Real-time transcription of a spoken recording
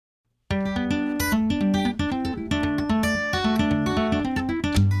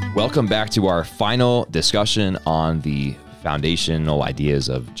Welcome back to our final discussion on the foundational ideas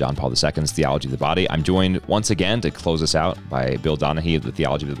of John Paul II's Theology of the Body. I'm joined once again to close us out by Bill Donahue of the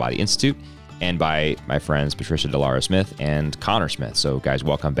Theology of the Body Institute and by my friends Patricia DeLauro Smith and Connor Smith. So guys,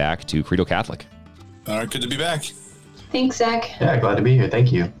 welcome back to Credo Catholic. All right, good to be back. Thanks, Zach. Yeah, glad to be here.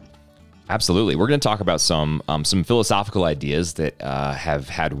 Thank you. Absolutely. We're going to talk about some philosophical ideas that have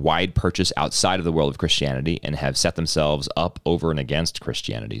had wide purchase outside of the world of Christianity and have set themselves up over and against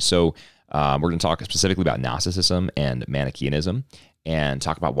Christianity. So we're going to talk specifically about Gnosticism and Manichaeanism and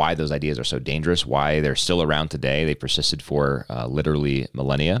talk about why those ideas are so dangerous, why they're still around today. They persisted for literally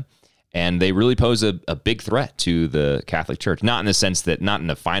millennia. And they really pose a big threat to the Catholic Church, not in the sense that, not in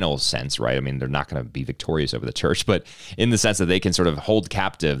the final sense, right? I mean, they're not going to be victorious over the church, but in the sense that they can sort of hold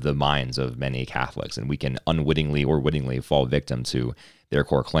captive the minds of many Catholics, and we can unwittingly or wittingly fall victim to their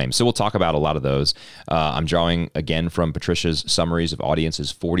core claims. So we'll talk about a lot of those. I'm drawing again from Patricia's summaries of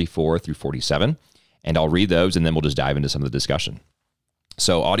audiences 44 through 47, and I'll read those, and then we'll just dive into some of the discussion.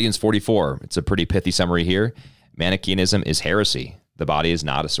 So audience 44, it's a pretty pithy summary here. Manichaeanism is heresy. The body is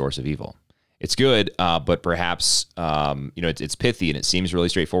not a source of evil. It's good, but perhaps it's pithy and it seems really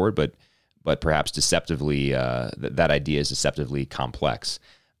straightforward, but perhaps deceptively that idea is deceptively complex.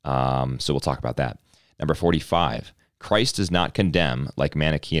 So we'll talk about that. Number 45. Christ does not condemn like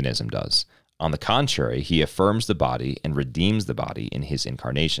Manichaeanism does. On the contrary, he affirms the body and redeems the body in his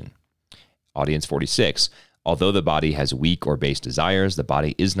incarnation. Audience 46. Although the body has weak or base desires, the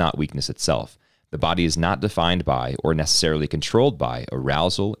body is not weakness itself. The body is not defined by or necessarily controlled by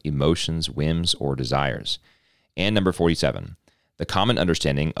arousal, emotions, whims, or desires. And number 47, the common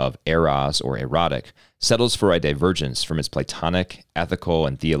understanding of eros or erotic settles for a divergence from its Platonic, ethical,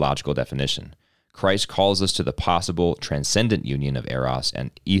 and theological definition. Christ calls us to the possible transcendent union of eros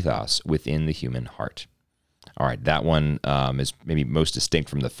and ethos within the human heart. All right, that one is maybe most distinct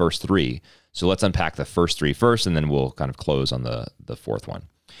from the first three. So let's unpack the first three first, and then we'll kind of close on the fourth one.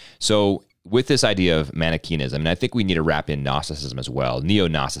 So with this idea of Manichaeanism, and I think we need to wrap in Gnosticism as well.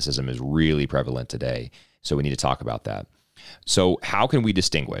 Neo-Gnosticism is really prevalent today, so we need to talk about that. So how can we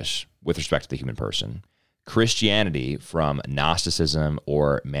distinguish, with respect to the human person, Christianity from Gnosticism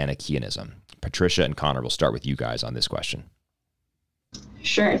or Manichaeanism? Patricia and Connor, we'll start with you guys on this question.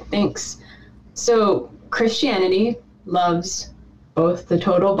 Sure, thanks. So Christianity loves both the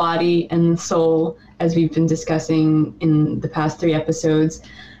total body and the soul, as we've been discussing in the past 3 episodes,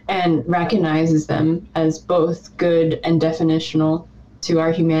 and recognizes them as both good and definitional to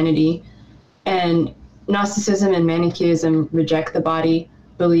our humanity. And Gnosticism and Manichaeism reject the body,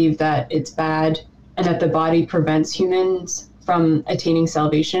 believe that it's bad, and that the body prevents humans from attaining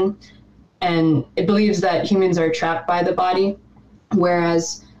salvation. And it believes that humans are trapped by the body,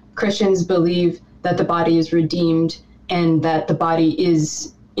 whereas Christians believe that the body is redeemed and that the body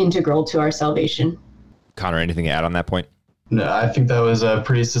is integral to our salvation. Connor, anything to add on that point? No, I think that was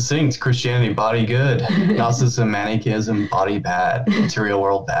pretty succinct. Christianity, body good. Gnosticism, Manichaeism, body bad. Material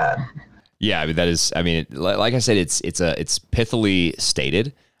world bad. Yeah, I mean, that is, like I said, it's pithily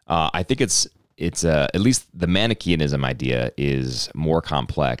stated. I think it's at least the Manichaeanism idea is more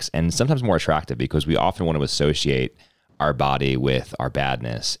complex and sometimes more attractive because we often want to associate our body with our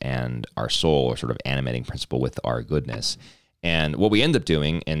badness and our soul, or sort of animating principle, with our goodness. And what we end up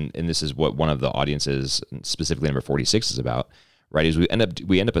doing, and this is what one of the audiences, specifically number 46, is about, right, is we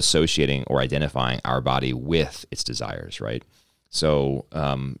end up associating or identifying our body with its desires, right? So,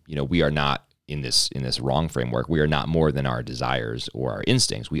 we are not in this wrong framework. We are not more than our desires or our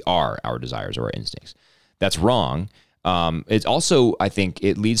instincts. We are our desires or our instincts. That's wrong. It's also, I think,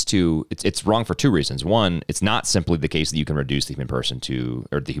 it leads to, it's wrong for 2 reasons. One, it's not simply the case that you can reduce the human person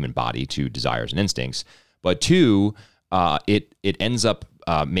or the human body to desires and instincts, but 2, it ends up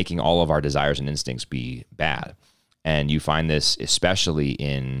making all of our desires and instincts be bad. And you find this especially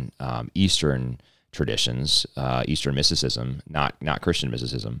in Eastern traditions, Eastern mysticism, not Christian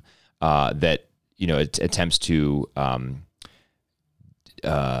mysticism, that it attempts to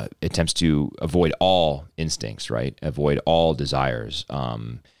avoid all instincts, right? Avoid all desires.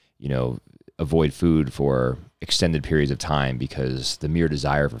 Avoid food for extended periods of time because the mere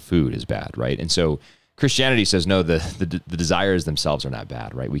desire for food is bad, right? And so Christianity says, no, the desires themselves are not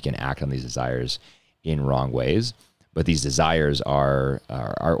bad, right? We can act on these desires in wrong ways, but these desires are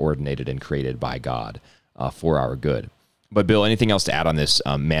ordinated and created by God for our good. But Bill, anything else to add on this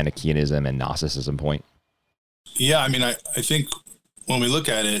Manichaeanism and Gnosticism point? Yeah, I think when we look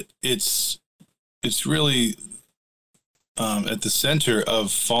at it, it's really at the center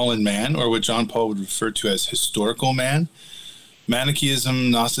of fallen man, or what John Paul would refer to as historical man.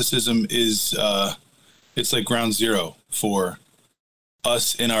 Manichaeism, Gnosticism is it's like ground zero for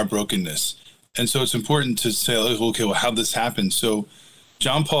us in our brokenness. And so it's important to say, okay, well, how'd this happen? So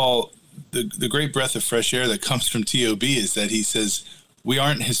John Paul, the great breath of fresh air that comes from TOB is that he says, we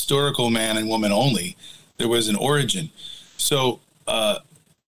aren't historical man and woman only. There was an origin. So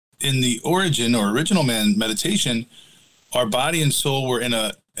in the origin or original man meditation, our body and soul were in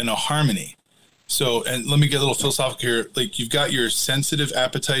a harmony. So, and let me get a little philosophical here. Like, you've got your sensitive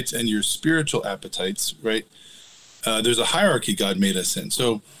appetites and your spiritual appetites, right? There's a hierarchy God made us in.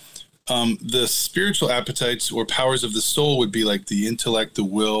 So the spiritual appetites or powers of the soul would be like the intellect, the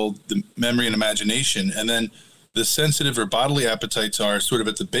will, the memory and imagination. And then the sensitive or bodily appetites are sort of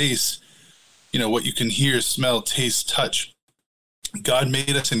at the base, what you can hear, smell, taste, touch. God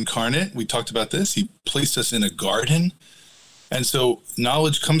made us incarnate. We talked about this. He placed us in a garden. And so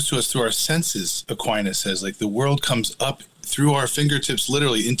knowledge comes to us through our senses, Aquinas says, like the world comes up through our fingertips,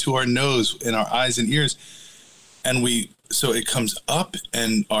 literally into our nose and our eyes and ears. And so it comes up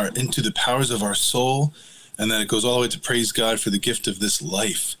and into the powers of our soul. And then it goes all the way to praise God for the gift of this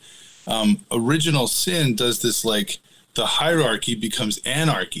life. Original sin does this, like the hierarchy becomes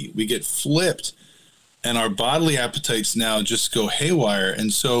anarchy. We get flipped and our bodily appetites now just go haywire.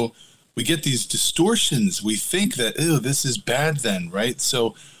 And so we get these distortions. We think that, this is bad then, right?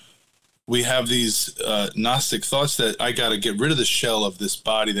 So we have these Gnostic thoughts that I got to get rid of the shell of this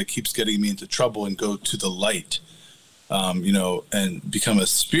body that keeps getting me into trouble and go to the light, and become a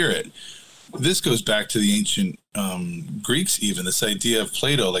spirit. This goes back to the ancient Greeks, even this idea of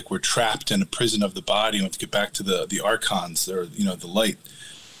Plato, like we're trapped in a prison of the body and we have to get back to the archons or, the light.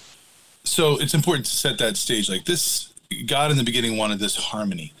 So it's important to set that stage. Like this, God in the beginning wanted this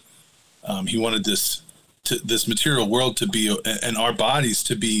harmony. He wanted this material world to be, and our bodies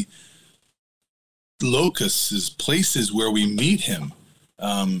to be locuses, places where we meet him.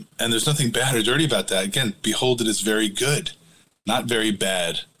 And there's nothing bad or dirty about that. Again, behold, it is very good, not very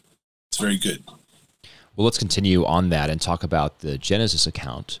bad. It's very good. Well, let's continue on that and talk about the Genesis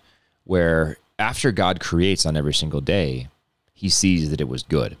account, where after God creates on every single day, he sees that it was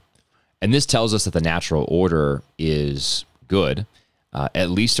good. And this tells us that the natural order is good, at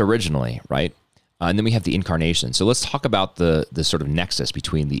least originally, right? And then we have the incarnation. So let's talk about the sort of nexus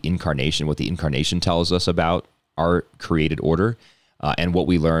between the incarnation, what the incarnation tells us about our created order, and what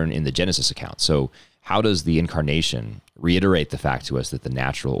we learn in the Genesis account. So how does the incarnation reiterate the fact to us that the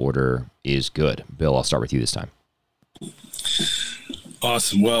natural order is good? Bill, I'll start with you this time.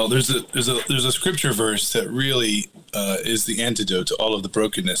 Awesome. Well, there's a scripture verse that really is the antidote to all of the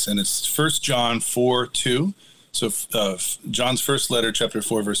brokenness, and it's 1 John 4:2. So John's first letter, chapter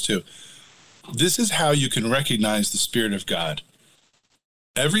 4, verse 2. This is how you can recognize the Spirit of God.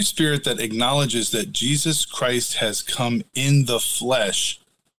 Every spirit that acknowledges that Jesus Christ has come in the flesh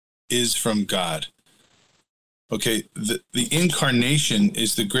is from God. Okay, the incarnation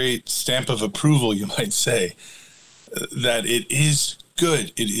is the great stamp of approval, you might say, that it is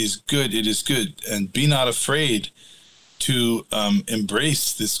good. It is good. It is good. And be not afraid to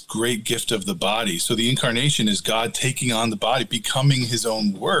embrace this great gift of the body. So the incarnation is God taking on the body, becoming his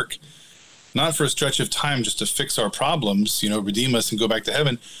own work, not for a stretch of time just to fix our problems, redeem us and go back to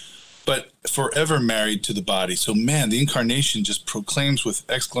heaven, but forever married to the body. So man, the incarnation just proclaims with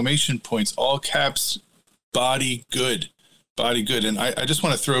exclamation points, all caps, body good, body good. And I just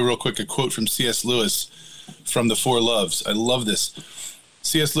want to throw real quick a quote from C.S. Lewis from The Four Loves. I love this.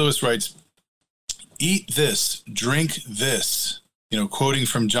 C.S. Lewis writes, "Eat this, drink this," quoting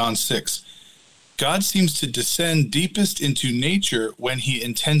from John 6. God seems to descend deepest into nature when he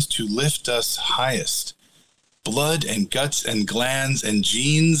intends to lift us highest. Blood and guts and glands and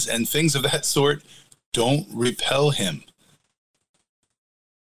genes and things of that sort don't repel him.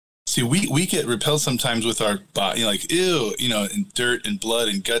 See, we get repelled sometimes with our body, like, ew, and dirt and blood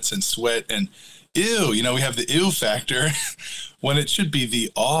and guts and sweat and ew, we have the ew factor when it should be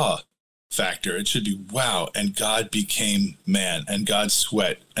the awe factor. It should be, wow, and God became man, and God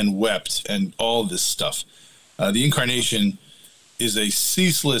sweat and wept and all this stuff. The incarnation is a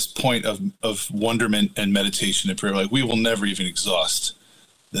ceaseless point of wonderment and meditation and prayer. Like, we will never even exhaust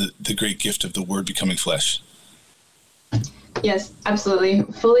the great gift of the Word becoming flesh. Yes, absolutely.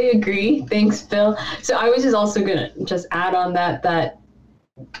 Fully agree. Thanks, Bill. So I was just also going to just add on that the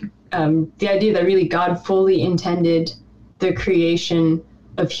idea that really God fully intended the creation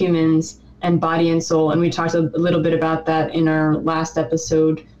of humans and body and soul. And we talked a little bit about that in our last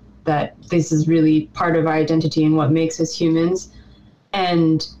episode, that this is really part of our identity and what makes us humans.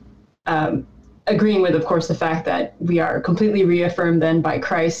 And agreeing with, of course, the fact that we are completely reaffirmed then by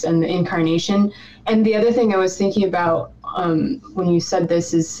Christ and the incarnation. And the other thing I was thinking about when you said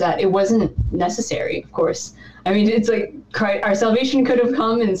this is that it wasn't necessary, of course. I mean, it's like our salvation could have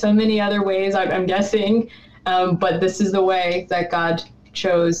come in so many other ways, I'm guessing, but this is the way that God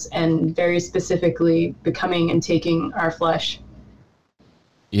chose, and very specifically becoming and taking our flesh.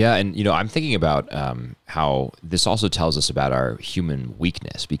 Yeah, and I'm thinking about how this also tells us about our human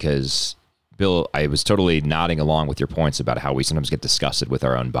weakness, because Bill, I was totally nodding along with your points about how we sometimes get disgusted with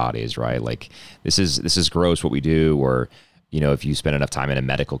our own bodies, right? Like this is gross what we do, or if you spend enough time in a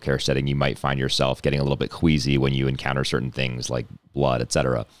medical care setting, you might find yourself getting a little bit queasy when you encounter certain things like blood,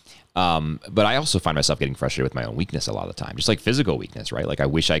 etc. But I also find myself getting frustrated with my own weakness a lot of the time, just like physical weakness, right? Like I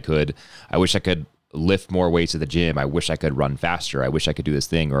wish I could lift more weights at the gym. I wish I could run faster. I wish I could do this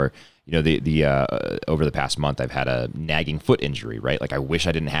thing. Or, over the past month, I've had a nagging foot injury, right? Like I wish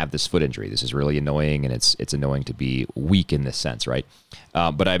I didn't have this foot injury. This is really annoying, and it's annoying to be weak in this sense, right?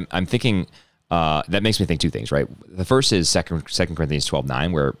 But I'm thinking that makes me think two things, right? The first is 2 Corinthians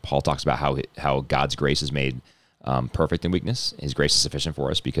 12:9, where Paul talks about how God's grace is made perfect in weakness. His grace is sufficient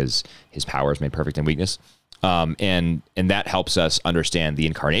for us because his power is made perfect in weakness. And that helps us understand the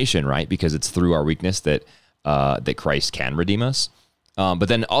incarnation, right? Because it's through our weakness that Christ can redeem us. But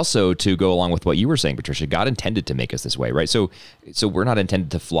then also to go along with what you were saying, Patricia, God intended to make us this way, right? So we're not intended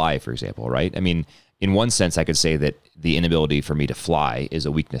to fly, for example, right? I mean, in one sense, I could say that the inability for me to fly is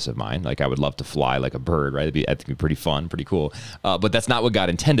a weakness of mine. Like I would love to fly like a bird, right? I think it'd be pretty fun, pretty cool. But that's not what God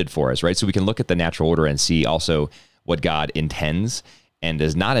intended for us, right? So we can look at the natural order and see also what God intends and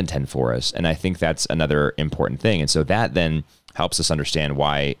does not intend for us. And I think that's another important thing. And so that then helps us understand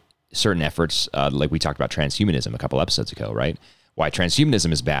why certain efforts, like we talked about transhumanism a couple episodes ago, right? Why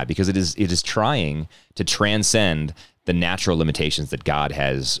transhumanism is bad, because it is trying to transcend the natural limitations that God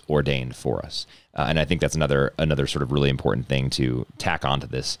has ordained for us. And I think that's another sort of really important thing to tack onto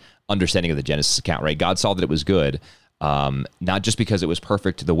this understanding of the Genesis account, right? God saw that it was good, not just because it was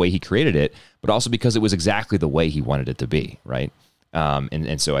perfect the way he created it, but also because it was exactly the way he wanted it to be, right?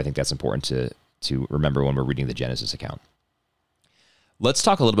 And so I think that's important to remember when we're reading the Genesis account. Let's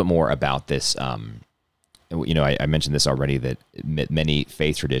talk a little bit more about this. I mentioned this already, that many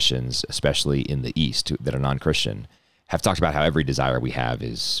faith traditions, especially in the East that are non-Christian, have talked about how every desire we have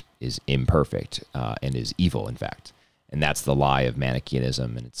is imperfect and is evil, in fact. And that's the lie of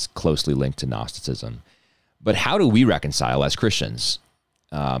Manichaeism, and it's closely linked to Gnosticism. But how do we reconcile as Christians?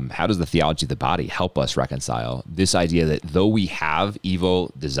 How does the theology of the body help us reconcile this idea that though we have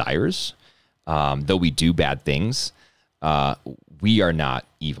evil desires, though we do bad things, we are not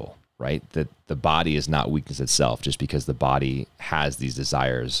evil, right? That the body is not weakness itself, just because the body has these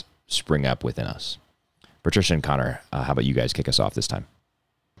desires spring up within us. Patricia and Connor, how about you guys kick us off this time?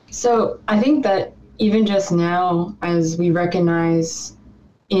 So I think that even just now, as we recognize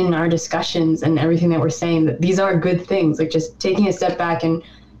in our discussions and everything that we're saying, that these are good things, like just taking a step back and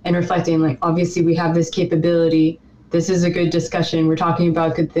reflecting, like obviously we have this capability. This is a good discussion. We're talking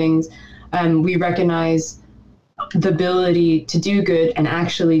about good things. We recognize the ability to do good and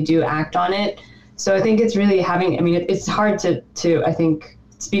actually do act on it. So I think it's really it's hard to I think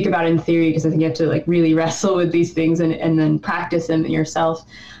speak about it in theory, because I think you have to like really wrestle with these things and then practice them yourself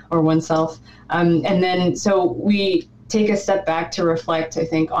or oneself. And then so we take a step back to reflect, I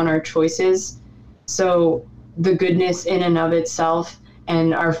think, on our choices. So the goodness in and of itself,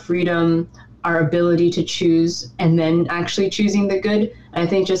 and our freedom, our ability to choose, and then actually choosing the good. And I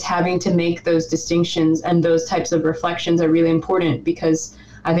think just having to make those distinctions and those types of reflections are really important, because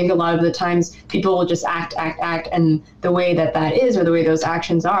I think a lot of the times people will just act, and the way that is, or the way those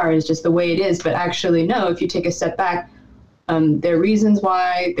actions are, is just the way it is. But actually, no, if you take a step back, there are reasons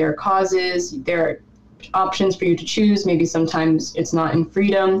why, there are causes, there are options for you to choose. Maybe sometimes it's not in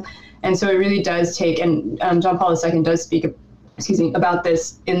freedom. And so it really does take, and John Paul II does speak, about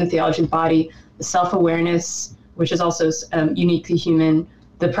this in the Theology of the Body, the self-awareness, which is also uniquely human,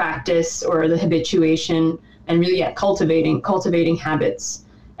 the practice or the habituation, and really cultivating habits.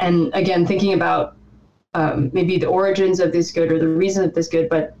 And again, thinking about maybe the origins of this good or the reason of this good,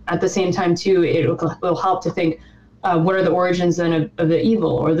 but at the same time too, it will help to think, what are the origins then of the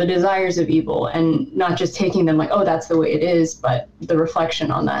evil or the desires of evil, and not just taking them like, oh, that's the way it is, but the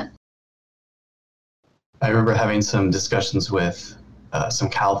reflection on that. I remember having some discussions with some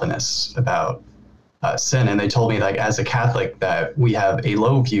Calvinists about sin, and they told me, like, as a Catholic, that we have a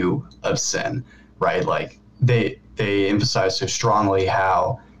low view of sin, right? Like they emphasize so strongly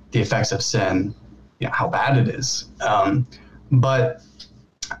how the effects of sin, how bad it is. But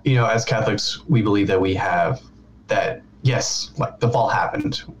as Catholics, we believe that we have that, yes, like the fall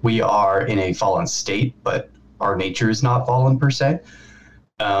happened. We are in a fallen state, but our nature is not fallen per se.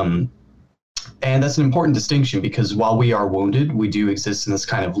 And that's an important distinction because while we are wounded, we do exist in this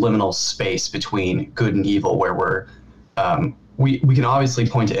kind of liminal space between good and evil where we can obviously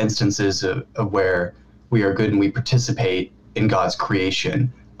point to instances of where we are good and we participate in God's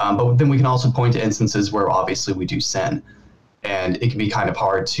creation. But then we can also point to instances where obviously we do sin. And it can be kind of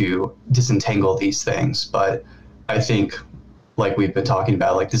hard to disentangle these things. But I think, like we've been talking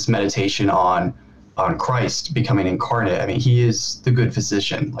about, like this meditation on Christ becoming incarnate, I mean, he is the good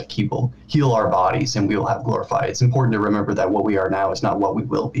physician. Like he will heal our bodies and we will have glorified. It's important to remember that what we are now is not what we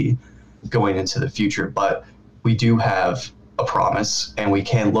will be going into the future. But we do have a promise, and we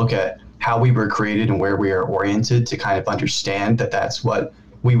can look at how we were created and where we are oriented to kind of understand that that's what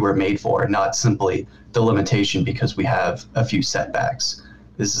we were made for, not simply the limitation because we have a few setbacks.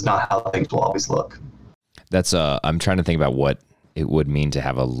 This is not how things will always look. That's I'm trying to think about what it would mean to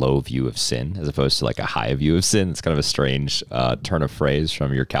have a low view of sin as opposed to like a high view of sin. It's kind of a strange turn of phrase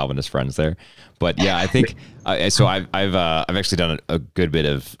from your Calvinist friends there. But yeah, I think so. I've actually done a good bit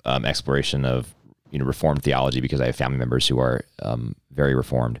of exploration of Reformed theology because I have family members who are very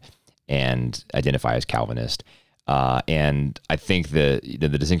Reformed and identify as Calvinist. And I think the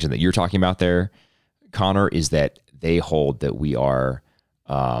distinction that you're talking about there, Connor, is that they hold that we are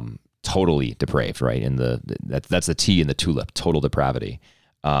totally depraved, right? And that's the T in the tulip, total depravity.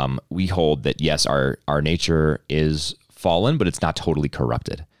 We hold that yes, our nature is fallen, but it's not totally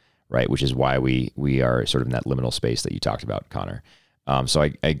corrupted, right? Which is why we are sort of in that liminal space that you talked about, Connor. So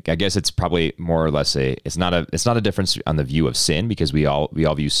I guess it's probably more or less it's not a difference on the view of sin because we all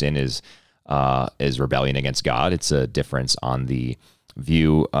view sin as rebellion against God. It's a difference on the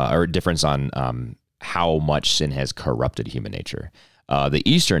view or a difference on how much sin has corrupted human nature. The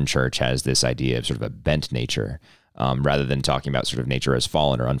Eastern Church has this idea of sort of a bent nature, rather than talking about sort of nature as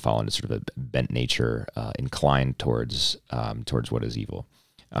fallen or unfallen. It's sort of a bent nature inclined towards what is evil.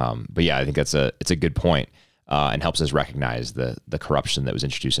 But yeah, I think it's a good point. And helps us recognize the corruption that was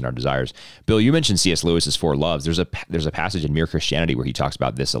introduced in our desires. Bill, you mentioned C.S. Lewis's Four Loves. There's a passage in Mere Christianity where he talks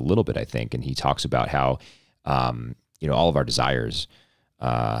about this a little bit, I think, and he talks about how all of our desires,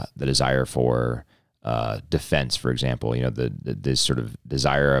 the desire for defense, for example, this sort of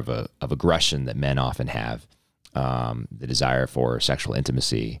desire of aggression that men often have, the desire for sexual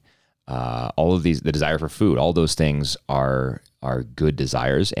intimacy, all of these, the desire for food, all those things are good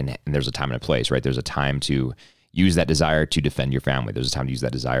desires, and there's a time and a place, right? There's a time to use that desire to defend your family. There's a time to use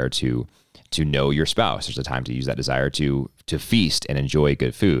that desire to know your spouse. There's a time to use that desire to feast and enjoy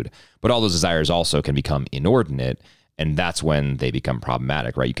good food. But all those desires also can become inordinate, and that's when they become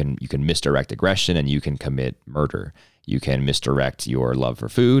problematic, right? You can misdirect aggression, and you can commit murder. You can misdirect your love for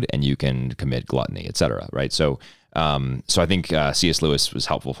food, and you can commit gluttony, etc. Right? So I think C.S. Lewis was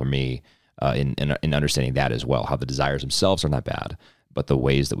helpful for me in understanding that as well, how the desires themselves are not bad, but the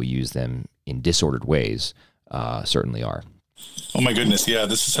ways that we use them in disordered ways certainly are. Oh my goodness. Yeah,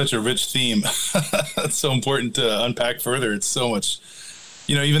 this is such a rich theme. It's so important to unpack further. It's so much,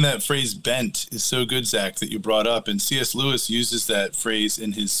 even that phrase bent is so good, Zach, that you brought up. And C.S. Lewis uses that phrase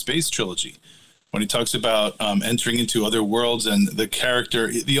in his Space Trilogy when he talks about entering into other worlds and the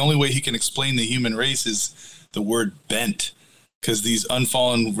character. The only way he can explain the human race is the word bent, because these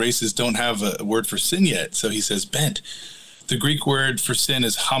unfallen races don't have a word for sin yet. So he says bent. The Greek word for sin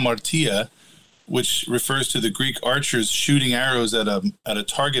is hamartia, which refers to the Greek archers shooting arrows at a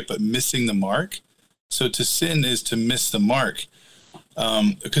target but missing the mark. So to sin is to miss the mark.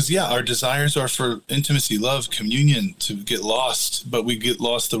 Because our desires are for intimacy, love, communion, to get lost, but we get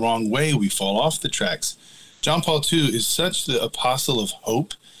lost the wrong way. We fall off the tracks. John Paul II is such the apostle of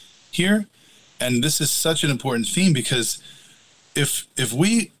hope here. And this is such an important theme because if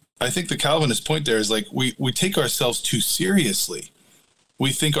I think the Calvinist point there is like we take ourselves too seriously.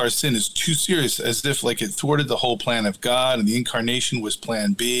 We think our sin is too serious, as if like it thwarted the whole plan of God and the incarnation was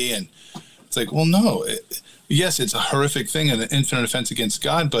plan B. And it's like, well, no, yes, it's a horrific thing and an infinite offense against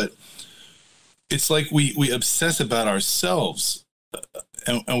God, but it's like we obsess about ourselves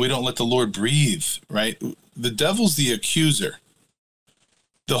and we don't let the Lord breathe, right? The devil's the accuser.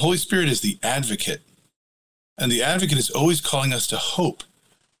 The Holy Spirit is the advocate. And the advocate is always calling us to hope,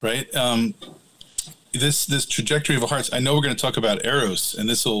 right? This trajectory of our hearts. I know we're going to talk about eros, and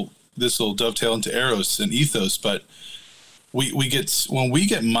this will dovetail into eros and ethos. But when we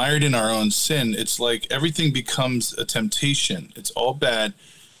get mired in our own sin, it's like everything becomes a temptation. It's all bad,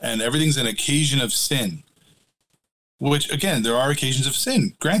 and everything's an occasion of sin. Which again, there are occasions of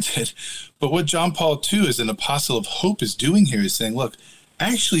sin, granted. But what John Paul II, as an apostle of hope, is doing here is saying, look,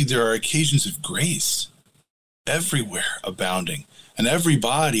 actually, there are occasions of grace everywhere abounding, and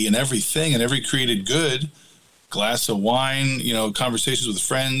everybody and everything and every created good, glass of wine, conversations with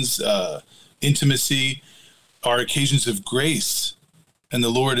friends, intimacy are occasions of grace. And the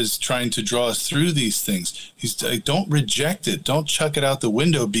Lord is trying to draw us through these things. He's like, don't reject it. Don't chuck it out the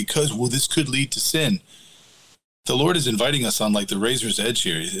window because, well, this could lead to sin. The Lord is inviting us on like the razor's edge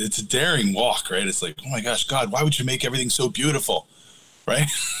here. It's a daring walk, right? It's like, oh my gosh, God, why would you make everything so beautiful, right?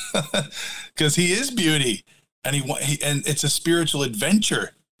 Because He is beauty, and and it's a spiritual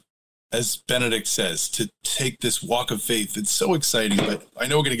adventure, as Benedict says, to take this walk of faith. It's so exciting, but I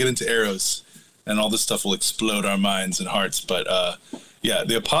know we're going to get into Eros, and all this stuff will explode our minds and hearts. But yeah,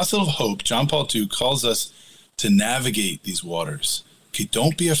 the Apostle of Hope, John Paul II, calls us to navigate these waters. Okay,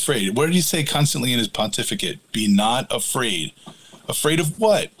 don't be afraid. What did he say constantly in his pontificate? Be not afraid. Afraid of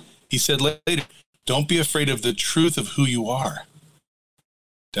what? He said later, don't be afraid of the truth of who you are.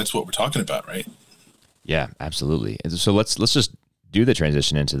 That's what we're talking about, right? Yeah, absolutely. And so let's just do the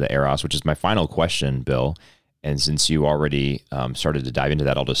transition into the Eros, which is my final question, Bill. And since you already started to dive into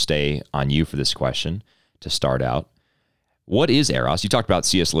that, I'll just stay on you for this question to start out. What is Eros? You talked about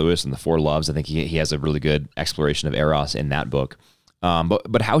C.S. Lewis and the Four Loves. I think he has a really good exploration of Eros in that book.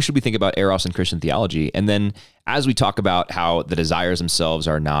 But how should we think about Eros in Christian theology? And then as we talk about how the desires themselves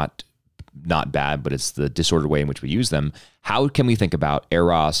are not bad, but it's the disordered way in which we use them, how can we think about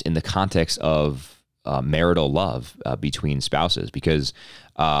Eros in the context of marital love between spouses? Because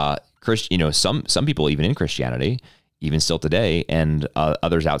some people, even in Christianity, even still today, and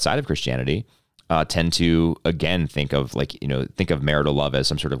others outside of Christianity, tend to again think of marital love as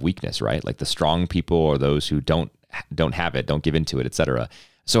some sort of weakness, right? Like the strong people or those who don't have it, don't give into it, etc.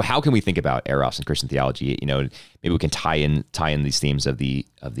 So how can we think about Eros in Christian theology? Maybe we can tie in these themes of the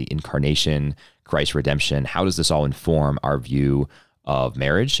incarnation, Christ's redemption. How does this all inform our view of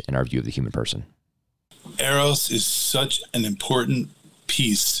marriage and our view of the human person? Eros is such an important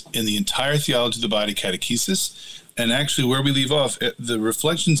piece in the entire Theology of the Body catechesis. And actually, where we leave off, the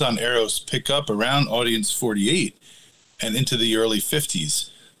reflections on Eros pick up around audience 48 and into the early 50s.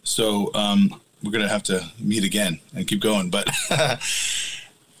 So we're going to have to meet again and keep going. But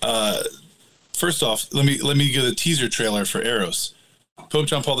first off, let me give a teaser trailer for Eros. Pope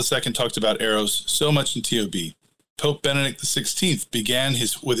John Paul II talked about Eros so much in TOB. Pope Benedict XVI began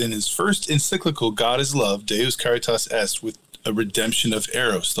within his first encyclical, God is Love, Deus Caritas Est, with a redemption of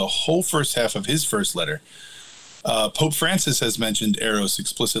Eros, the whole first half of his first letter. Pope Francis has mentioned Eros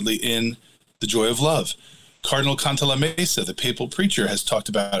explicitly in The Joy of Love. Cardinal Cantalamessa, the papal preacher, has talked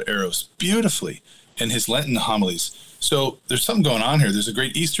about Eros beautifully in his Lenten homilies. So there's something going on here. There's a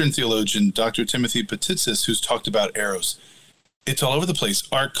great Eastern theologian, Dr. Timothy Patitsis, who's talked about Eros. It's all over the place.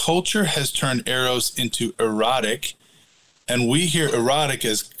 Our culture has turned Eros into erotic, and we hear erotic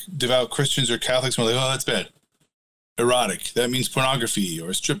as devout Christians or Catholics, and we're like, oh, that's bad. Erotic. That means pornography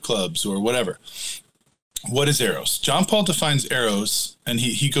or strip clubs or whatever. What is Eros? John Paul defines Eros, and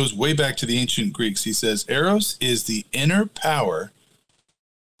he goes way back to the ancient Greeks. He says, Eros is the inner power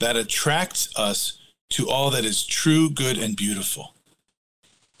that attracts us to all that is true, good, and beautiful.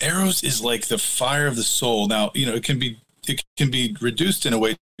 Eros is like the fire of the soul. Now, it can be reduced in a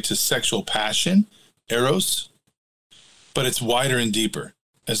way to sexual passion, Eros, but it's wider and deeper,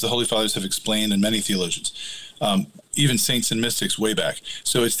 as the Holy Fathers have explained and many theologians. Even saints and mystics way back.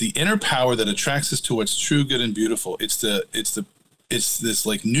 So it's the inner power that attracts us to what's true, good, and beautiful. It's this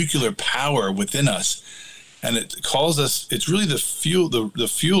like nuclear power within us, and it calls us. It's really the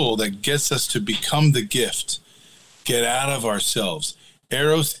fuel that gets us to become the gift, get out of ourselves.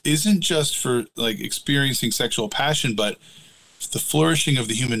 Eros isn't just for like experiencing sexual passion, but the flourishing of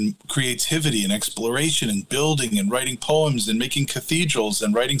the human creativity and exploration and building and writing poems and making cathedrals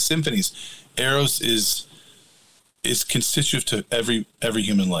and writing symphonies. Eros is constitutive to every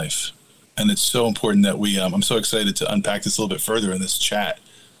human life, and it's so important that we I'm so excited to unpack this a little bit further in this chat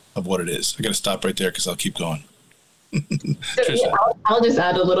of what it is. I got to stop right there because I'll keep going. I'll just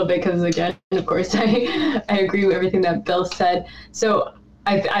add a little bit because, again, of course, I agree with everything that Bill said. So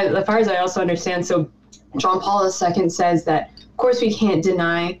as far as I also understand, so John Paul II says that, of course, we can't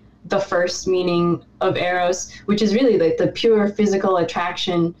deny the first meaning of Eros, which is really like the pure physical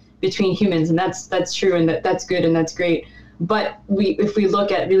attraction between humans, and that's true, and that's good, and that's great. But if we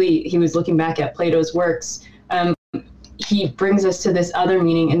look at he was looking back at Plato's works, he brings us to this other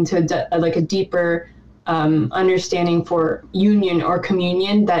meaning, into a deeper understanding for union or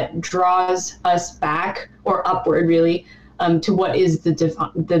communion that draws us back or upward, really, to what is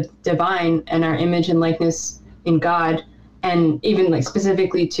the divine and our image and likeness in God, and even like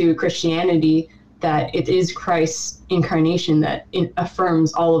specifically to Christianity, that it is Christ's incarnation that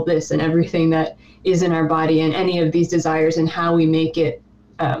affirms all of this and everything that is in our body and any of these desires, and how we make it,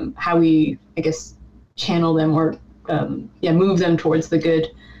 how we, I guess, channel them or move them towards the good.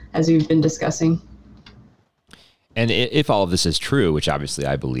 as we've been discussing. And if all of this is true, which obviously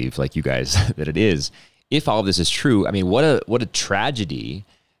I believe, like you guys, that it is, if all of this is true, I mean, what a tragedy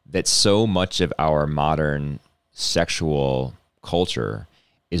that so much of our modern sexual culture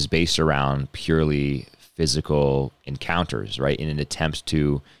is based around purely physical encounters, right? In an attempt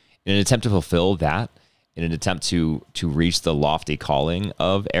to fulfill that, in an attempt to reach the lofty calling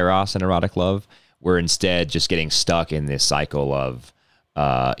of eros and erotic love, we're instead just getting stuck in this cycle of,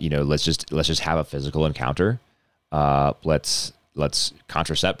 let's just have a physical encounter. Let's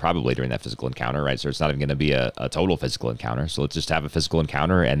contracept probably during that physical encounter, right? So it's not even going to be a total physical encounter. So let's just have a physical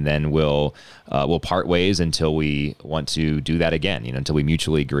encounter, and then we'll part ways until we want to do that again. Until we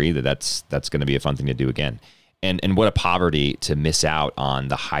mutually agree that that's going to be a fun thing to do again. And what a poverty to miss out on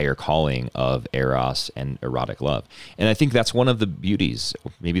the higher calling of eros and erotic love. And I think that's one of the beauties,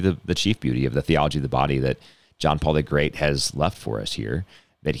 maybe the chief beauty of the theology of the body that John Paul the Great has left for us here.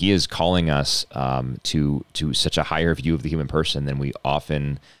 That he is calling us to such a higher view of the human person than we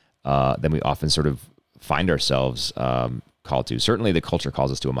often sort of find ourselves called to. Certainly, the culture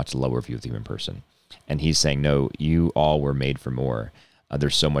calls us to a much lower view of the human person, and he's saying, "No, you all were made for more.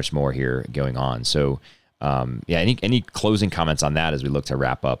 There's so much more here going on." So, any closing comments on that as we look to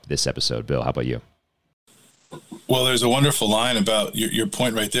wrap up this episode, Bill? How about you? Well, there's a wonderful line about your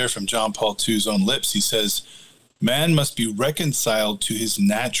point right there from John Paul II's own lips. He says, "Man must be reconciled to his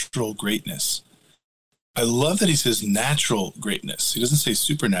natural greatness." I love that he says natural greatness. He doesn't say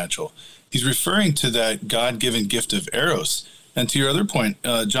supernatural. He's referring to that God-given gift of eros. And to your other point,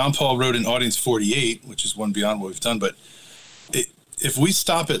 John Paul wrote in Audience 48, which is one beyond what we've done, but if we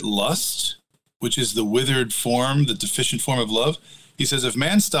stop at lust, which is the withered form, the deficient form of love, he says if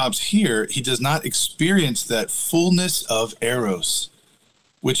man stops here, he does not experience that fullness of eros,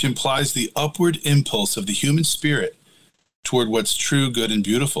 which implies the upward impulse of the human spirit toward what's true, good, and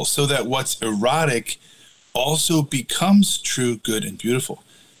beautiful, so that what's erotic also becomes true, good, and beautiful.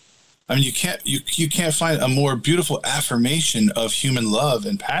 I mean, you can't find a more beautiful affirmation of human love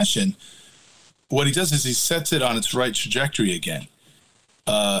and passion. What he does is he sets it on its right trajectory again.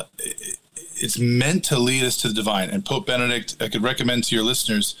 It's meant to lead us to the divine. And Pope Benedict, I could recommend to your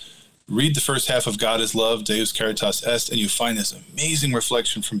listeners, read the first half of God is Love, Deus Caritas Est, and you find this amazing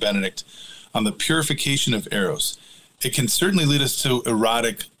reflection from Benedict on the purification of eros. It can certainly lead us to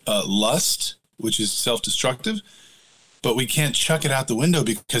erotic lust, which is self-destructive, but we can't chuck it out the window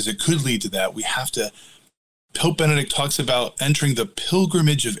because it could lead to that. We have to, Pope Benedict talks about entering the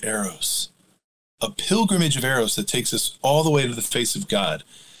pilgrimage of eros, a pilgrimage of eros that takes us all the way to the face of God,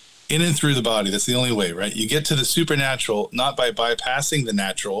 in and through the body. That's the only way, right? You get to the supernatural, not by bypassing the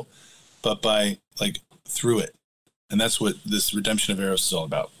natural, but by through it. And that's what this redemption of eros is all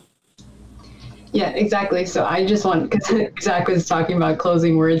about. Yeah, exactly. So I just want, because Zach was talking about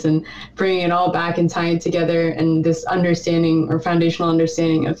closing words and bringing it all back and tying it together, and this understanding or foundational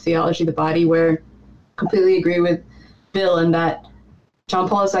understanding of theology of the body, where I completely agree with Bill in that John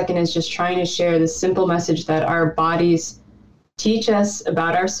Paul II is just trying to share this simple message that our bodies teach us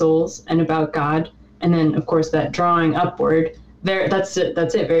about our souls and about God. And then, of course, that drawing upward, that's it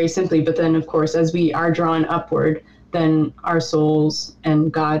very simply. But then, of course, as we are drawn upward, then our souls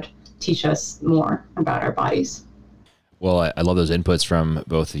and God teach us more about our bodies. Well, I love those inputs from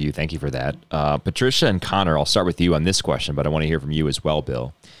both of you. Thank you for that. Patricia and Connor, I'll start with you on this question, but I want to hear from you as well,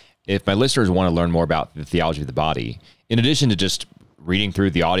 Bill. If my listeners want to learn more about the theology of the body, in addition to just reading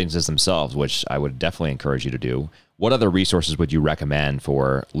through the audiences themselves, which I would definitely encourage you to do, what other resources would you recommend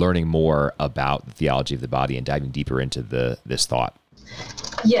for learning more about the theology of the body and diving deeper into this thought?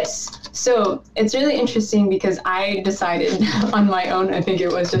 Yes. So it's really interesting because I decided on my own, I think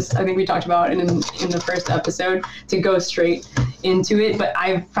we talked about it in the first episode, to go straight into it. But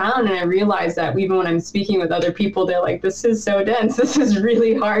I found and I realized that even when I'm speaking with other people, they're like, this is so dense. This is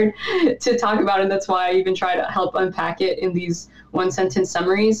really hard to talk about. And that's why I even try to help unpack it in these one sentence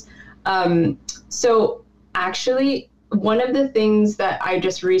summaries. So actually, one of the things that I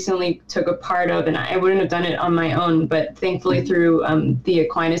just recently took a part of, and I wouldn't have done it on my own, but thankfully through the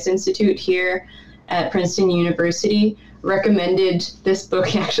Aquinas Institute here at Princeton University, recommended this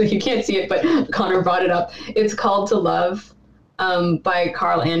book. Actually, you can't see it, but Connor brought it up. It's called To Love by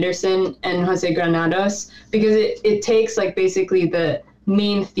Carl Anderson and Jose Granados, because it takes basically the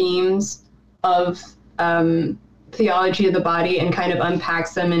main themes of theology of the body and kind of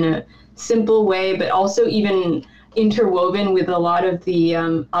unpacks them in a simple way, but also even interwoven with a lot of the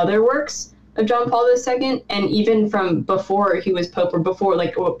other works of John Paul II, and even from before he was Pope, or before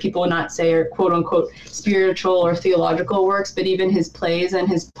what people would not say are quote unquote spiritual or theological works, but even his plays and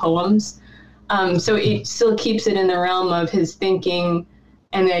his poems. So it still keeps it in the realm of his thinking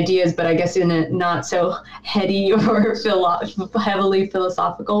and the ideas, but I guess in a not so heady or heavily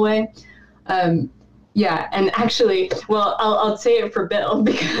philosophical way. Yeah, and actually, well, I'll say it for Bill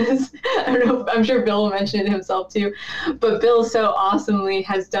because I don't know, I'm sure Bill will mention it himself too, but Bill so awesomely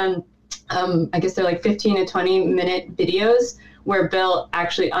has done, I guess they're like 15 to 20 minute videos where Bill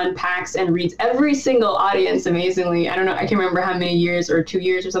actually unpacks and reads every single audience amazingly. I don't know, I can't remember how many years or 2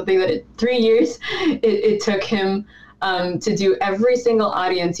 years or something, 3 years it took him to do every single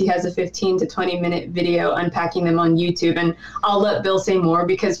audience. He has a 15 to 20 minute video unpacking them on YouTube. And I'll let Bill say more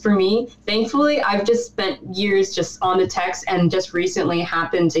because for me, thankfully, I've just spent years just on the text and just recently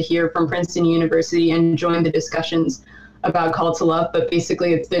happened to hear from Princeton University and join the discussions about Call to Love. But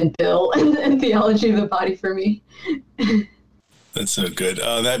basically, it's been Bill and Theology of the Body for me. That's so good.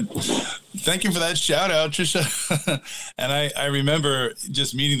 Thank you for that shout out, Trisha. And I remember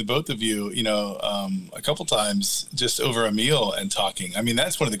just meeting the both of you, a couple times just over a meal and talking. I mean,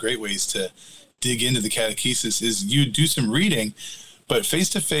 that's one of the great ways to dig into the catechesis is you do some reading, but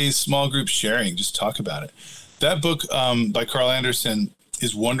face-to-face small group sharing, just talk about it. That book by Carl Anderson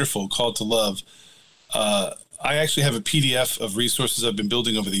is wonderful, Called to Love. I actually have a PDF of resources I've been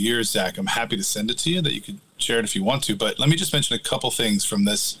building over the years, Zach. I'm happy to send it to you that you could share it if you want to. But let me just mention a couple things from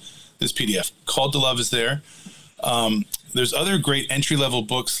this PDF. Called to Love is there. There's other great entry-level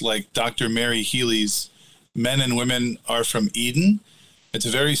books like Dr. Mary Healy's Men and Women Are from Eden. It's a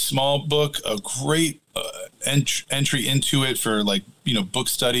very small book, a great entry into it for book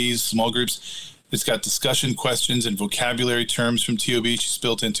studies, small groups. It's got discussion questions and vocabulary terms from TOB. She's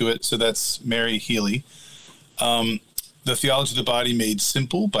built into it. So that's Mary Healy. The Theology of the Body Made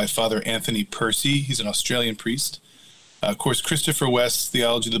Simple by Father Anthony Percy. He's an Australian priest. Of course, Christopher West's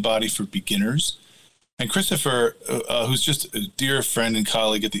Theology of the Body for Beginners. And Christopher, who's just a dear friend and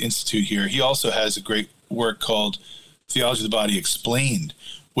colleague at the Institute here, he also has a great work called Theology of the Body Explained,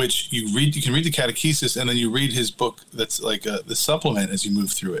 which you can read the catechesis, and then you read his book that's like the supplement as you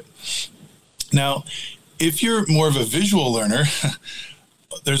move through it. Now, if you're more of a visual learner,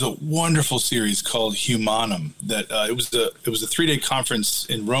 there's a wonderful series called Humanum that it was a 3-day conference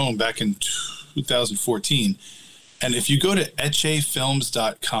in Rome back in 2014. And if you go to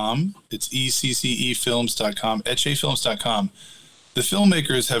ecefilms.com, it's ECCEfilms.com, ecefilms.com, the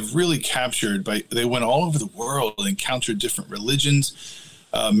filmmakers have really captured they went all over the world and encountered different religions,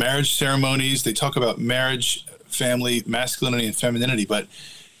 marriage ceremonies. They talk about marriage, family, masculinity, and femininity, but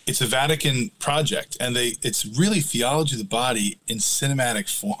it's a Vatican project, and it's really theology of the body in cinematic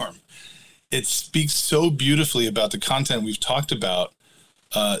form. It speaks so beautifully about the content we've talked about.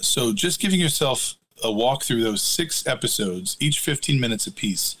 So just giving yourself a walk through those 6 episodes, each 15 minutes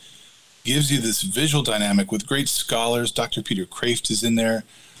apiece, gives you this visual dynamic with great scholars. Dr. Peter Kraft is in there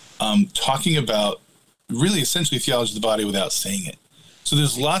talking about really essentially theology of the body without saying it. So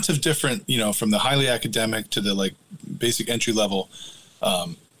there's lots of different, from the highly academic to the basic entry level.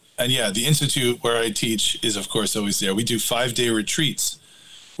 And yeah, the Institute where I teach is, of course, always there. We do 5-day retreats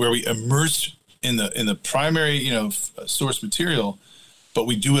where we immerse in the primary, source material, but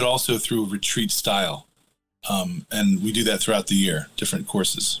we do it also through a retreat style. And we do that throughout the year, different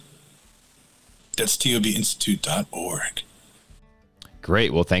courses. That's tobinstitute.org.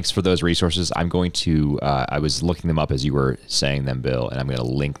 Great. Well, thanks for those resources. I'm going to, I was looking them up as you were saying them, Bill, and I'm going to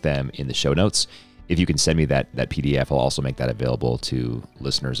link them in the show notes. If you can send me that PDF, I'll also make that available to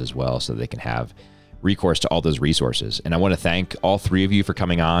listeners as well so they can have recourse to all those resources. And I want to thank all 3 of you for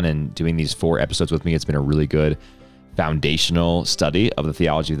coming on and doing these 4 episodes with me. It's been a really good foundational study of the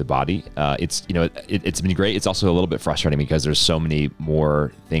theology of the body. It's been great. It's also a little bit frustrating because there's so many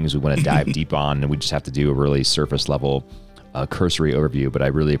more things we want to dive deep on, and we just have to do a really surface level cursory overview. But I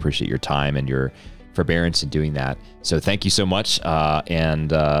really appreciate your time and your forbearance in doing that. So thank you so much,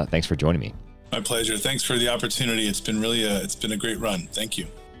 and thanks for joining me. My pleasure. Thanks for the opportunity. It's been really it's been a great run. Thank you.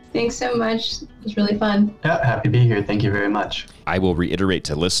 Thanks so much. It was really fun. Yeah, happy to be here. Thank you very much. I will reiterate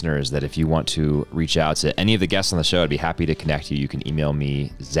to listeners that if you want to reach out to any of the guests on the show, I'd be happy to connect you. You can email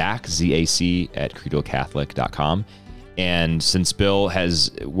me, Zach, Z-A-C, @credalcatholic.com. And since Bill has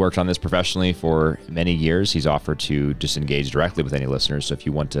worked on this professionally for many years, he's offered to just engage directly with any listeners. So if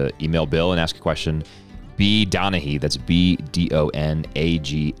you want to email Bill and ask a question, B. Donaghy, that's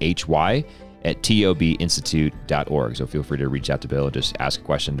BDonaghy, @tobinstitute.org. So feel free to reach out to Bill and just ask a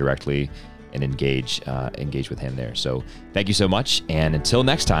question directly and engage with him there. So thank you so much. And until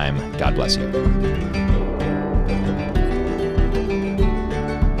next time, God bless you.